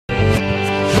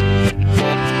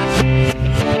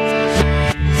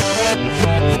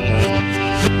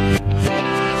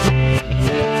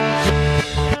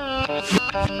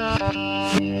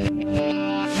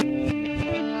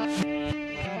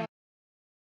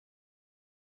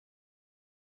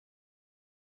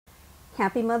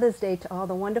Happy Mother's Day to all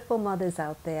the wonderful mothers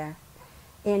out there.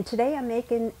 And today I'm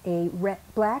making a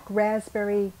black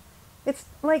raspberry, it's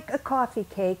like a coffee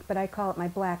cake, but I call it my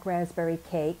black raspberry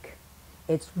cake.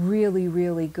 It's really,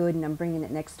 really good, and I'm bringing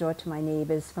it next door to my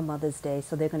neighbors for Mother's Day,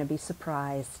 so they're going to be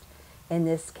surprised. And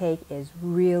this cake is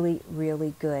really,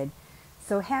 really good.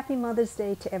 So happy Mother's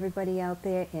Day to everybody out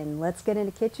there, and let's get in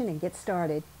the kitchen and get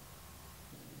started.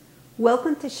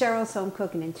 Welcome to Cheryl's Home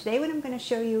Cooking, and today what I'm going to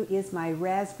show you is my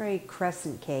raspberry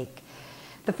crescent cake.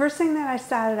 The first thing that I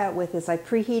started out with is I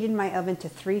preheated my oven to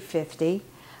 350.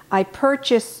 I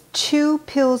purchased 2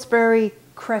 Pillsbury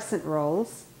crescent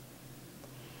rolls,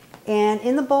 and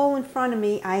in the bowl in front of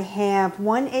me I have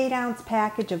 1 8-ounce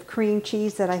package of cream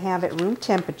cheese that I have at room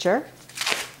temperature.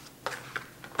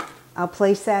 I'll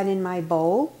place that in my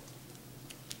bowl.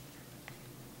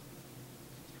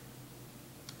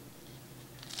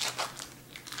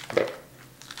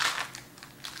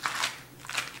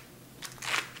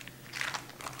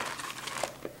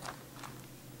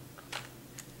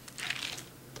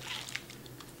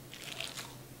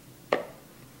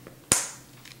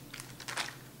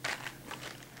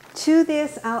 To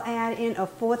this, I'll add in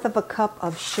 1/4 cup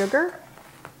of sugar,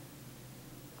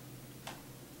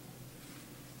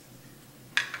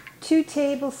 2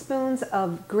 tablespoons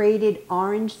of grated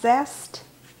orange zest,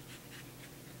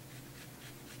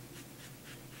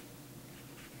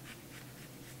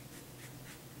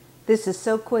 this is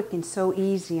so quick and so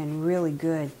easy and really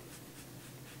good.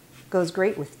 Goes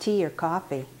great with tea or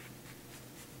coffee.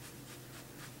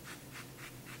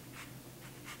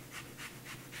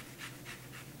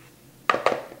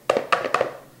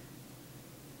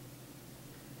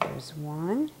 There's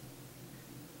 1.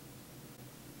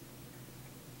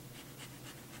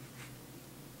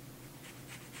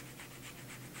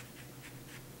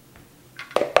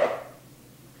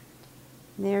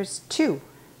 There's 2.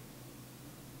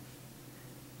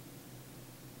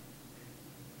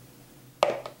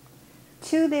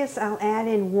 To this, I'll add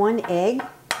in 1 egg.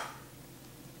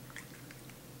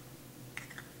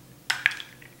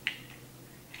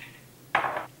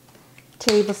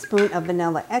 Tablespoon of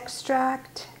vanilla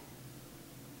extract.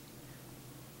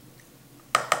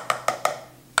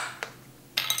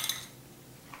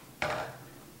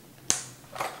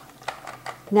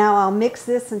 Now I'll mix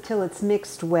this until it's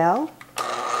mixed well.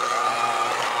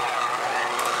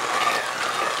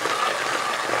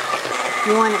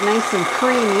 You want it nice and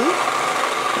creamy.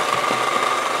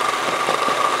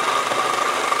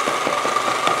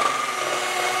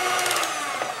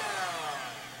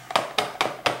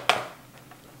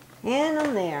 And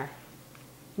I'm there.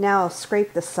 Now I'll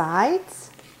scrape the sides.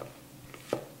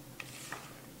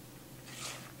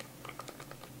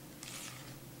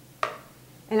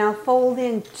 And I'll fold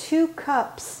in 2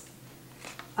 cups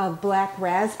of black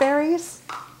raspberries.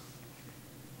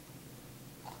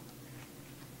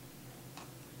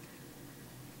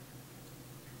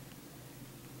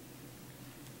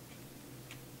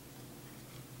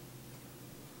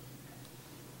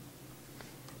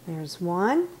 There's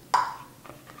 1.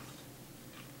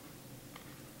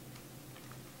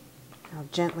 I'll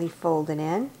gently fold it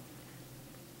in.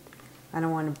 I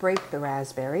don't want to break the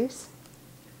raspberries.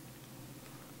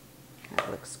 That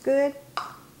looks good.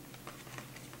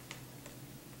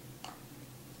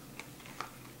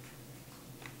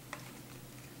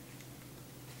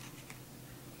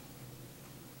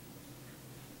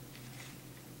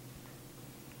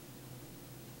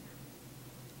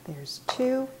 There's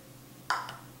 2.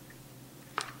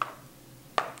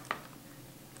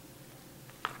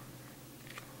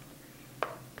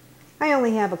 I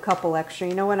only have a couple extra.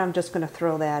 You know what? I'm just going to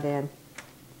throw that in.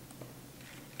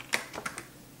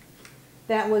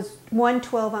 That was 1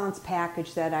 12-ounce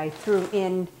package that I threw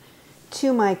in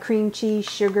to my cream cheese,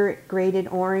 sugar, grated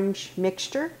orange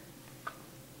mixture.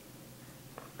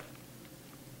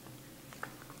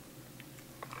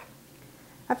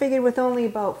 I figured with only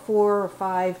about 4 or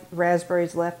 5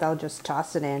 raspberries left, I'll just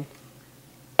toss it in.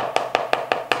 So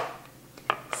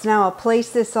now I'll place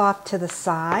this off to the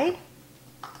side.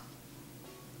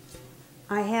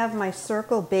 I have my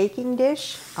circle baking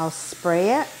dish. I'll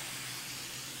spray it.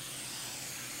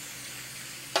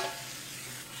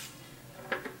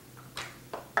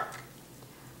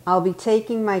 I'll be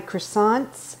taking my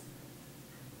croissants,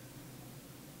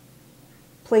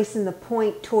 placing the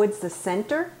point towards the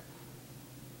center.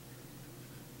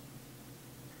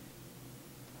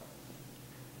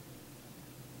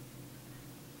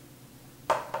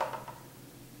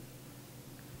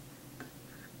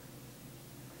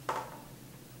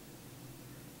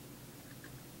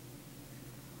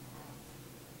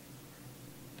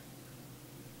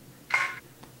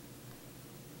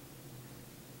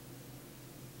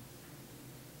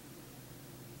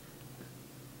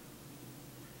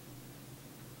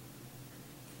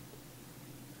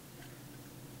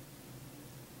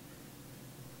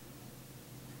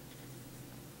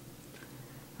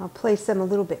 I'll place them a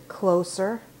little bit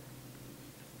closer.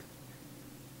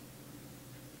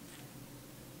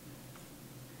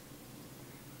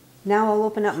 Now I'll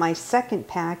open up my second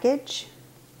package.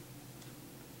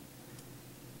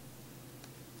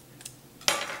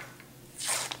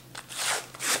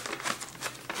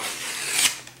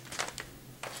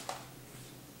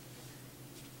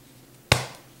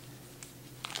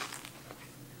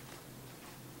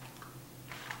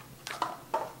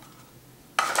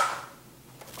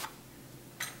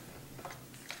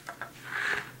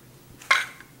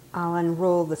 I'll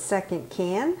unroll the second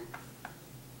can.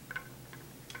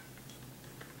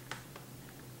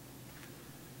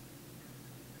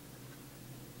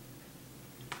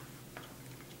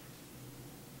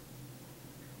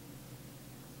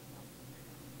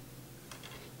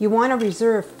 You want to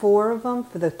reserve 4 of them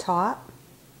for the top.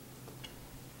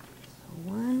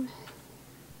 So 1,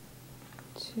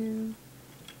 2,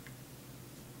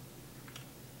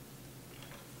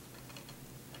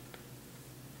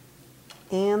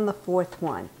 and the 4th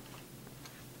one.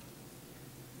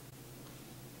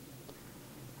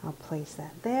 I'll place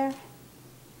that there.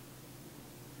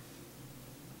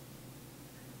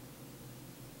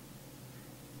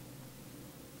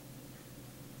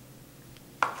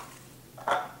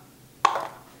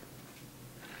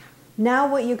 Now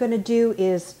what you're going to do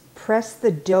is press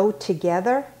the dough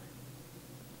together.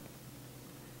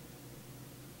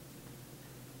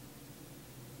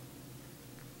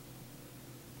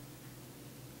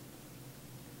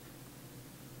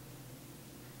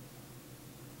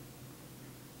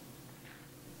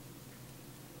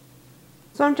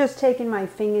 So I'm just taking my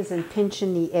fingers and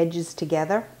pinching the edges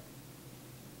together.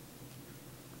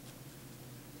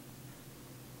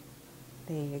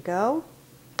 There you go.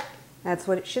 That's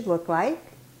what it should look like.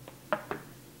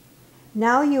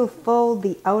 Now you'll fold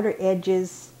the outer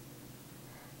edges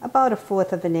about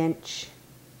 1/4 of an inch.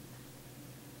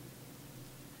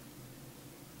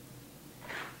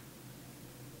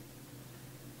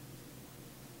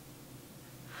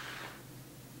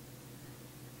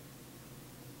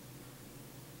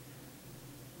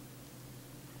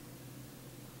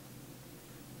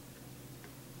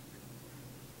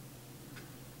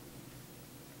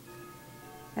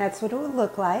 That's what it would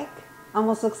look like.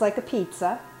 Almost looks like a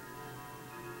pizza.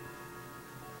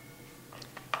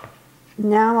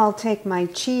 Now I'll take my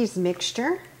cheese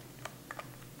mixture.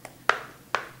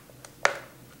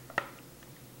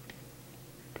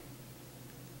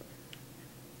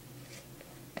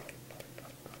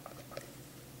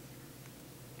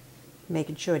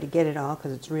 Making sure to get it all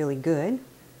because it's really good.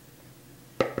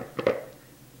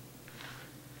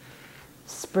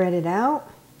 Spread it out.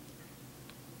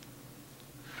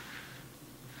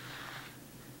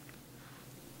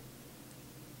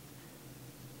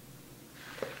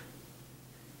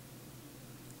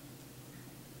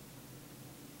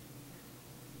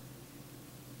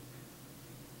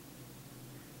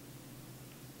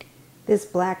 This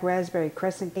black raspberry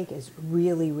crescent cake is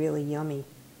really, really yummy.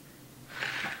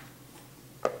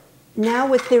 Now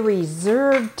with the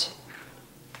reserved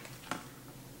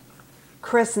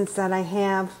crescents that I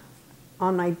have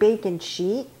on my baking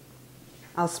sheet,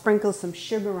 I'll sprinkle some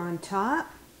sugar on top.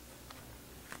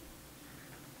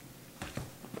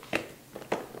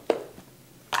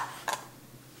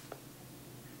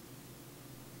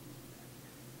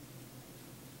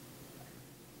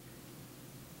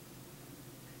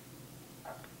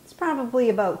 It's probably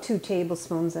about 2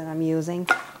 tablespoons that I'm using.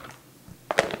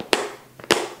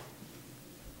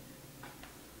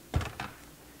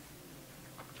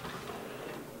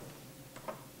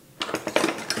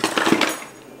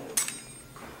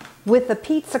 With a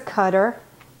pizza cutter,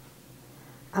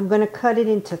 I'm going to cut it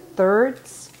into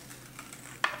thirds.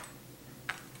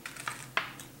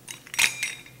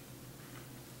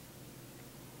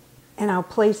 And I'll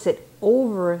place it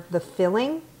over the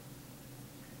filling.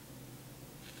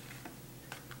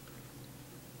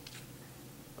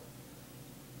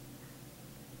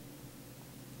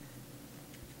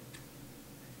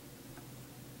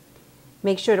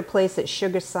 Make sure to place it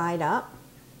sugar side up.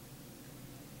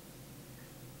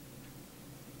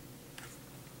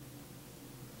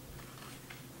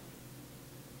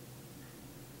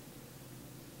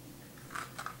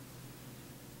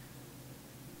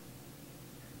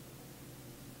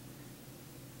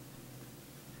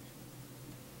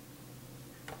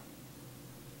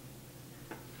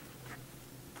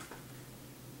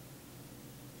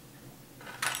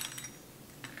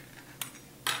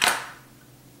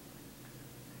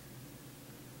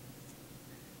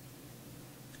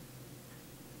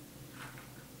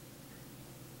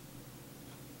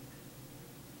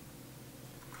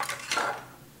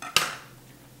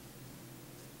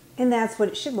 And that's what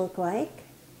it should look like.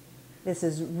 This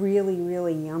is really,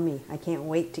 really yummy. I can't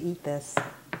wait to eat this.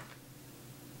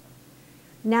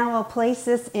 Now I'll place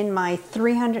this in my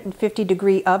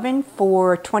 350-degree oven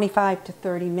for 25 to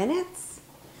 30 minutes.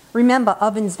 Remember,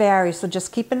 ovens vary, so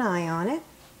just keep an eye on it.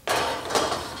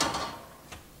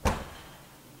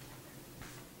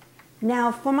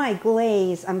 Now for my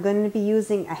glaze, I'm going to be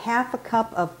using a half a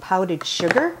cup of powdered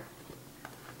sugar.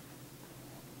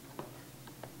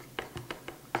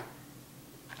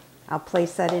 I'll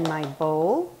place that in my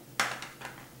bowl.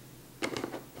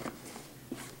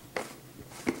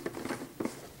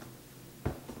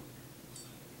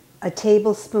 A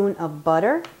tablespoon of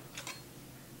butter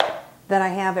that I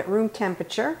have at room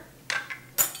temperature.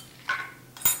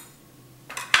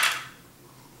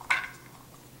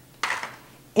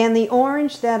 And the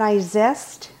orange that I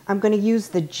zest, I'm going to use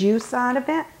the juice out of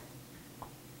it.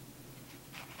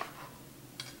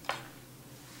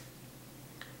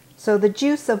 So the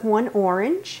juice of one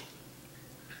orange.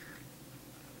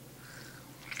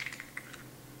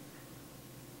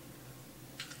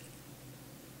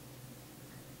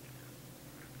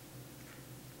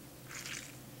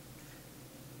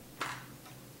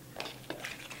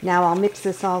 Now I'll mix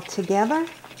this all together.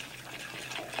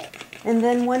 And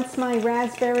then once my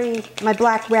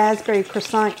black raspberry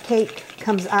croissant cake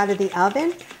comes out of the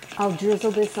oven, I'll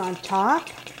drizzle this on top.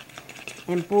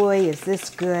 And boy, is this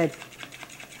good.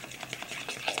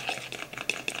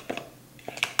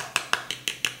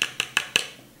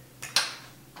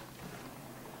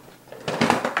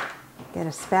 Get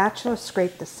a spatula,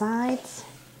 scrape the sides.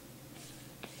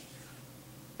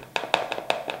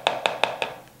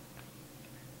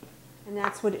 And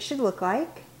that's what it should look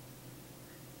like.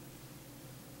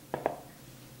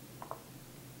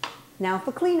 Now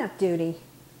for cleanup duty.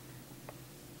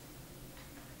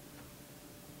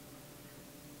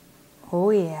 Oh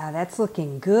yeah, that's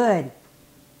looking good.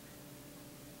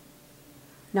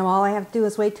 Now all I have to do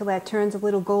is wait till that turns a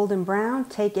little golden brown,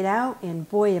 take it out, and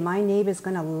boy, my neighbor's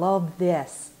gonna love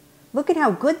this. Look at how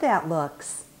good that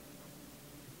looks.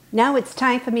 Now it's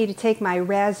time for me to take my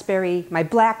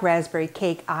black raspberry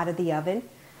cake out of the oven.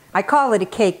 I call it a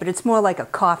cake, but it's more like a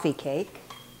coffee cake.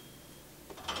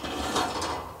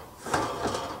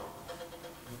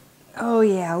 Oh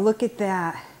yeah, look at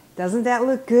that. Doesn't that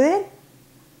look good?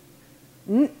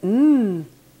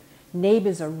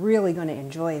 Neighbors are really going to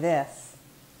enjoy this.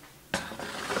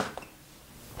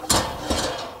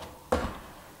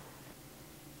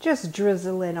 Just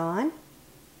drizzle it on.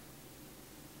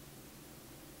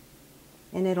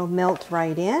 And it'll melt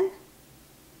right in.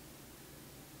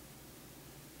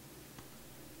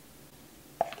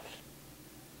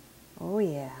 Oh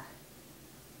yeah.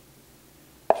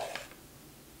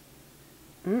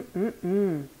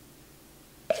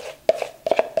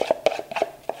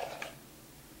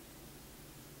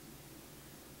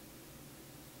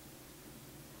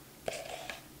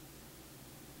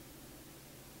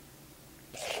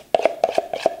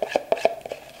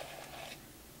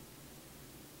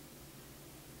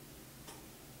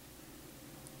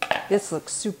 This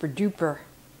looks super duper.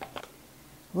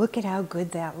 Look at how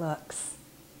good that looks.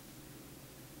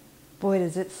 Boy,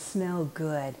 does it smell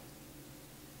good.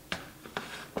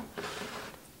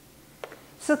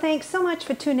 So thanks so much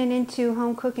for tuning into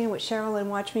Home Cooking with Cheryl and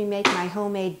watch me make my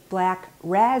homemade black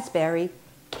raspberry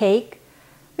cake.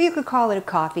 Or you could call it a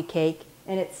coffee cake.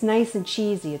 And it's nice and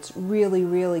cheesy. It's really,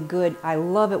 really good. I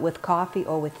love it with coffee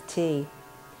or with tea.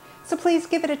 So please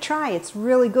give it a try. It's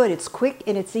really good. It's quick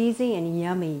and it's easy and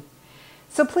yummy.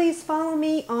 So please follow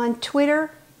me on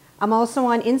Twitter. I'm also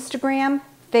on Instagram,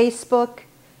 Facebook,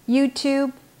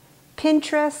 YouTube,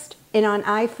 Pinterest, and on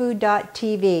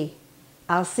ifood.tv.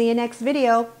 I'll see you next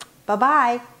video.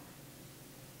 Bye-bye.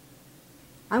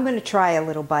 I'm going to try a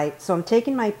little bite. So I'm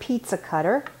taking my pizza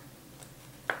cutter.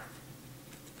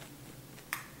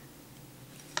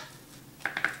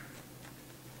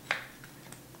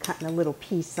 Cutting a little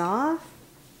piece off.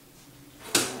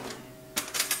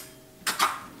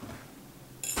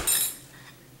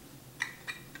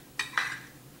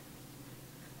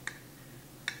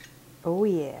 Oh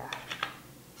yeah.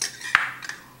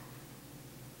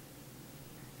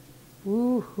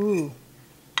 Woohoo.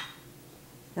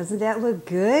 Doesn't that look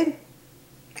good?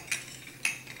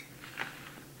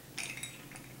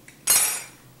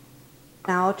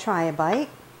 Now I'll try a bite.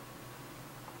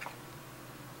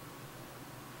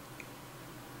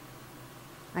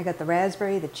 I got the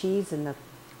raspberry, the cheese, and the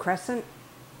crescent.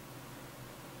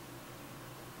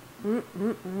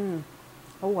 Oh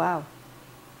wow.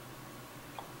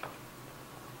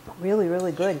 Really,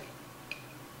 really good.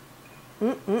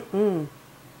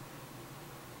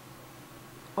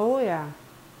 Oh yeah.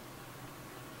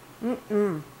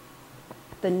 The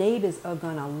neighbors are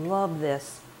gonna love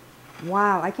this.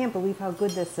 Wow, I can't believe how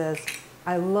good this is.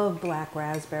 I love black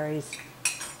raspberries.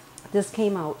 This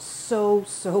came out so,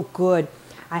 so good.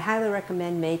 I highly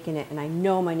recommend making it, and I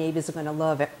know my neighbors are gonna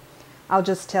love it. I'll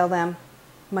just tell them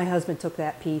my husband took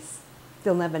that piece.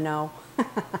 They'll never know.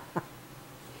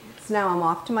 So now I'm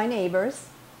off to my neighbors.